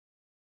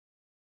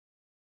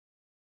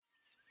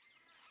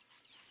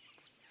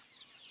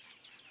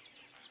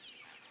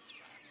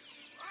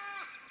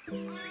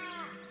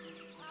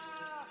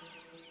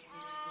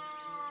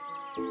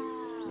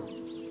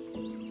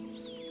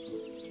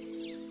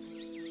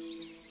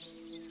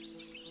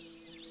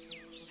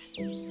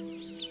When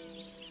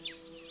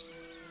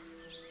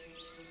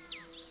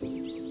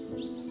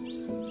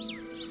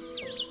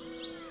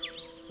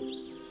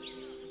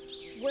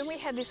we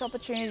had this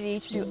opportunity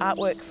to do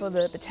artwork for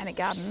the Botanic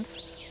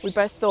Gardens, we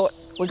both thought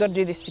we've got to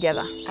do this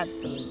together.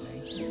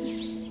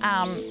 Absolutely.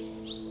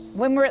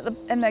 When we're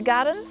in the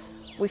gardens,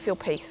 we feel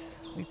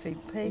peace. We feel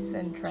peace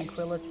and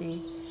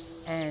tranquility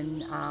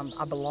and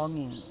a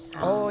belonging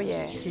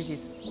to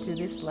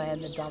this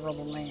land, the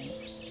Dharawal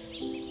lands.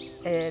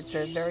 It's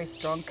a very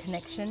strong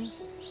connection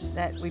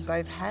that we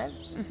both have,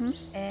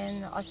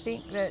 and I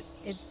think that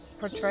it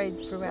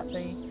portrayed throughout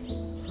the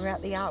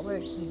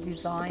artwork, the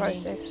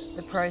designing,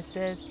 the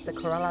process, the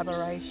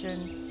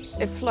collaboration.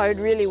 It flowed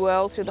really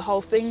well through the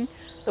whole thing.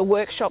 The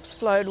workshops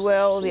flowed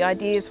well, the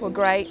ideas were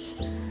great.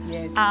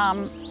 Yes.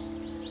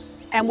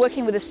 And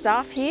working with the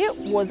staff here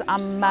was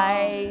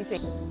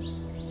amazing.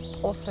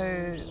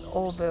 Also,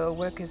 all the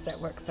workers that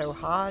work so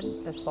hard,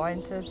 the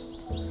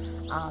scientists,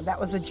 that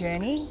was a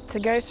journey. To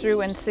go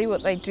through and see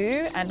what they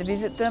do and to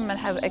visit them and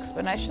have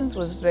explanations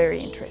was very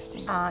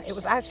interesting. It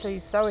was actually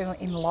so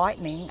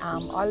enlightening.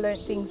 I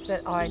learnt things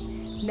that I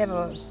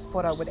never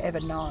thought I would ever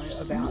know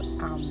about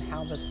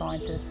how the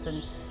scientists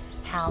and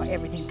how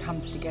everything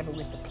comes together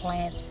with the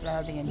plants,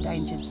 the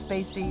endangered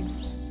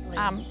species.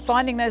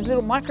 Finding those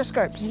little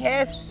microscopes.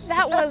 Yes.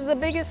 That was the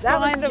biggest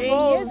find of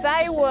all.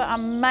 They were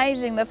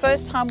amazing. The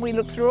first time we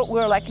looked through it, we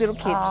were like little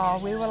kids. Oh,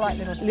 we were like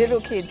little kids.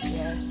 Little kids.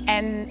 Yes.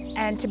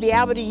 And to be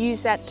able to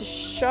use that to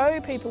show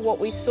people what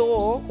we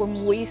saw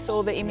when we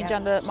saw the image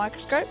under the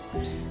microscope,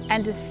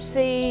 and to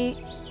see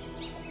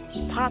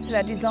parts of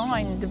our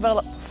design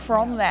develop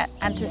from that,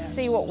 and to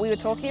see what we were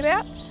talking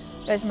about,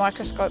 those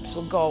microscopes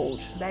were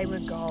gold. They were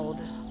gold.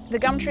 The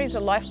gum tree is the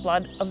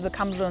lifeblood of the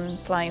Cumberland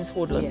Plains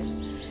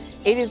Woodlands. Yes.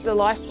 It is the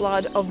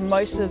lifeblood of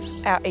most of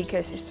our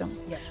ecosystem.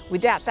 Yeah.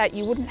 Without that,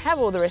 you wouldn't have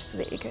all the rest of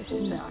the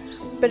ecosystem. No.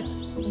 But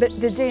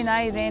the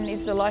DNA then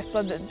is the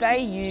lifeblood that they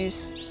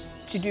use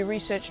to do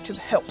research to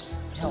help.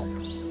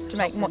 To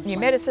make new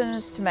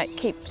medicines, to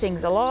keep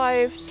things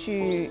alive,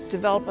 to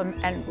develop them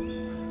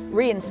and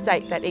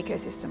reinstate that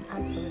ecosystem.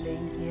 Absolutely,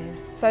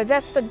 yes. So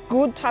that's the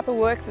good type of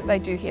work that they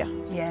do here.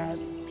 Yeah,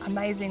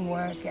 amazing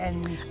work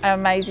and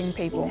amazing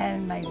people.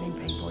 And amazing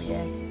people,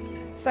 yes.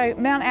 So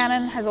Mount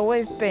Annan has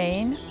always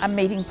been a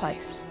meeting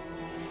place.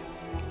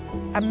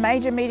 A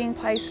major meeting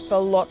place for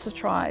lots of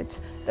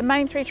tribes. The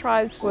main three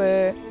tribes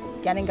were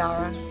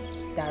Ganangara,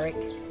 Dharug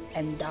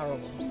and Dharawal.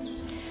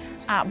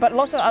 But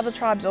lots of other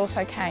tribes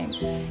also came.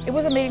 It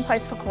was a meeting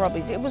place for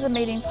Karobis. It was a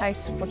meeting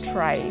place for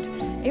trade.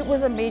 It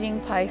was a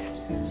meeting place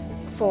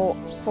for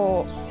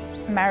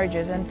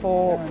marriages and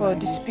for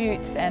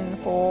disputes and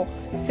for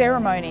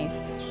ceremonies.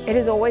 It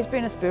has always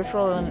been a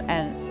spiritual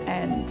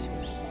and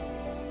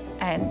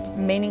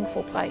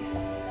meaningful place.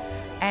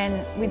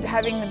 And with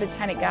having the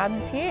Botanic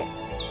Gardens here,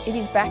 it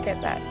is back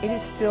at that. It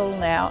is still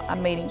now a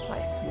meeting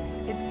place.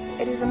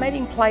 It is a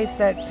meeting place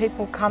that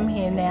people come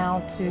here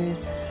now to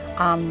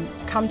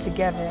come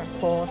together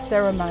for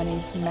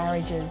ceremonies,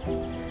 marriages,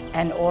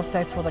 and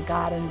also for the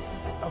gardens,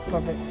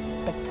 for the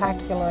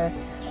spectacular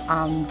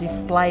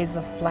displays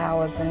of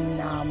flowers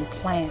and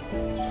plants,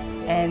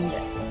 and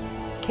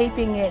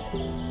keeping it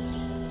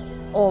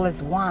all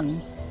as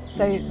one.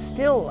 So it's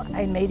still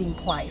a meeting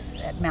place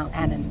at Mount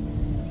Annan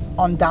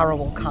on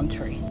Dharawal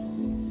country.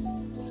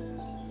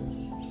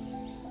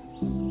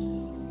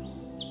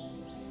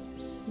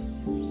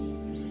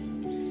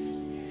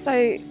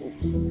 So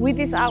with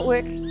this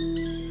artwork,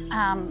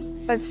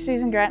 both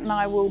Susan Grant and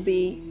I will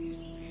be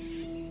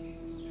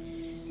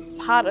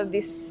part of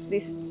this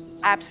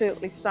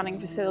absolutely stunning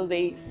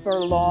facility for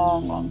a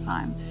long, long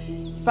time.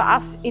 For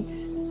us,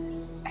 it's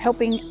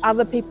helping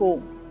other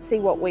people see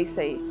what we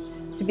see.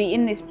 To be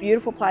in this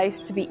beautiful place,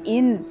 to be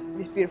in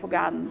these beautiful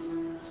gardens,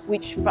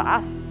 which for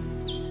us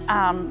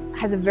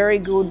has a very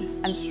good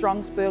and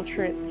strong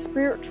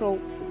spiritual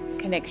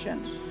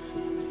connection.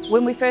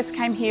 When we first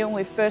came here and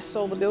we first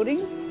saw the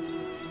building,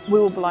 we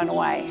were blown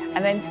away.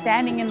 And then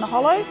standing in the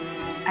hollows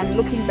and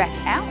looking back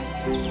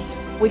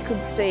out, we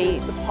could see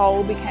the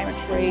pole became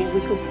a tree.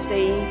 We could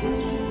see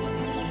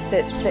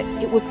that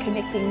it was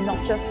connecting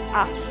not just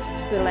us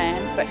to the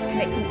land, but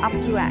connecting up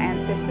to our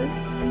ancestors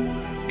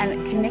and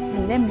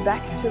connecting them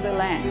back to the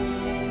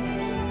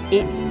land.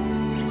 It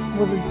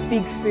was a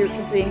big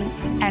spiritual thing,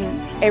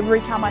 and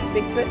every time I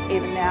speak to it,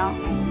 even now,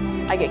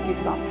 I get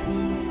goosebumps.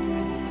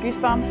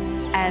 Goosebumps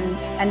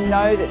and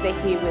know that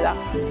they're here with us.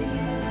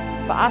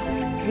 For us,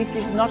 this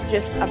is not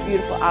just a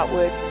beautiful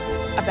artwork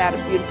about a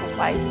beautiful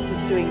place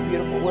that's doing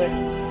beautiful work.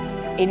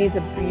 It is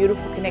a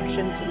beautiful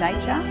connection to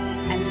nature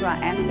and to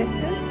our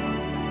ancestors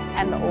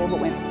and all that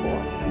went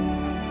before.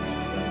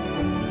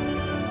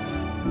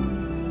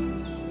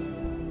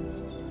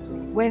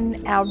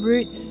 When our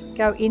roots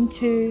go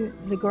into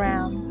the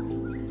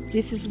ground,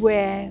 this is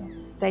where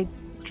they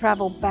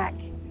travel back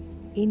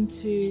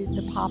into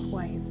the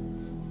pathways.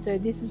 So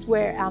this is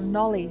where our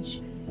knowledge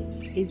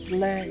is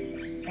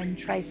learnt and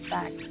traced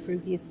back through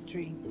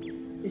history.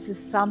 This is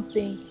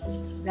something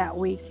that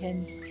we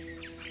can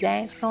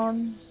dance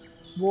on,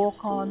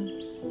 walk on,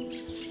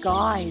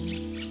 guide.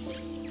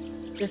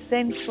 The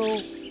central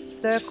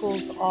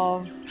circles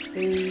of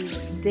the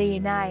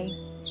DNA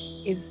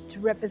is to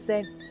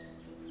represent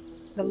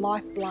the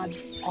lifeblood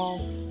of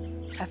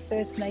our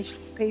First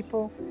Nations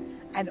people,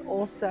 and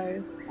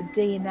also the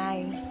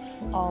DNA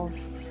of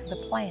the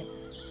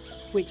plants,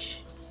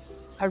 which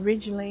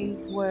originally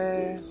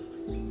were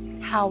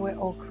how we're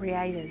all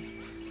created.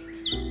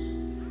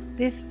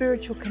 This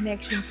spiritual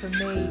connection for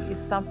me is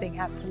something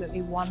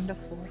absolutely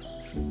wonderful.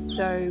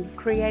 So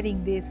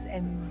creating this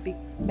and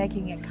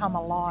making it come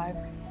alive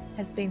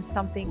has been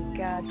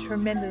something I'm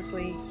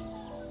tremendously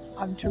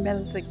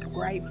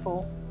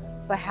grateful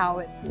for how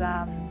it's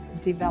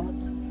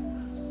developed.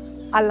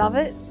 I love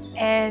it,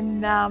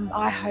 and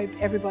I hope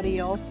everybody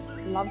else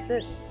loves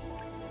it,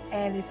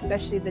 and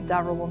especially the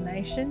Dharawal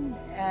Nation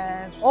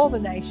and all the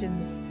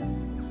nations.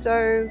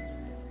 So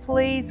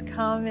please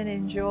come and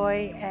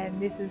enjoy, and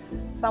this is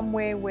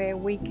somewhere where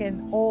we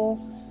can all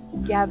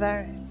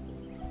gather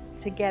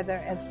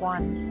together as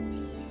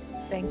one.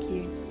 Thank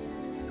you.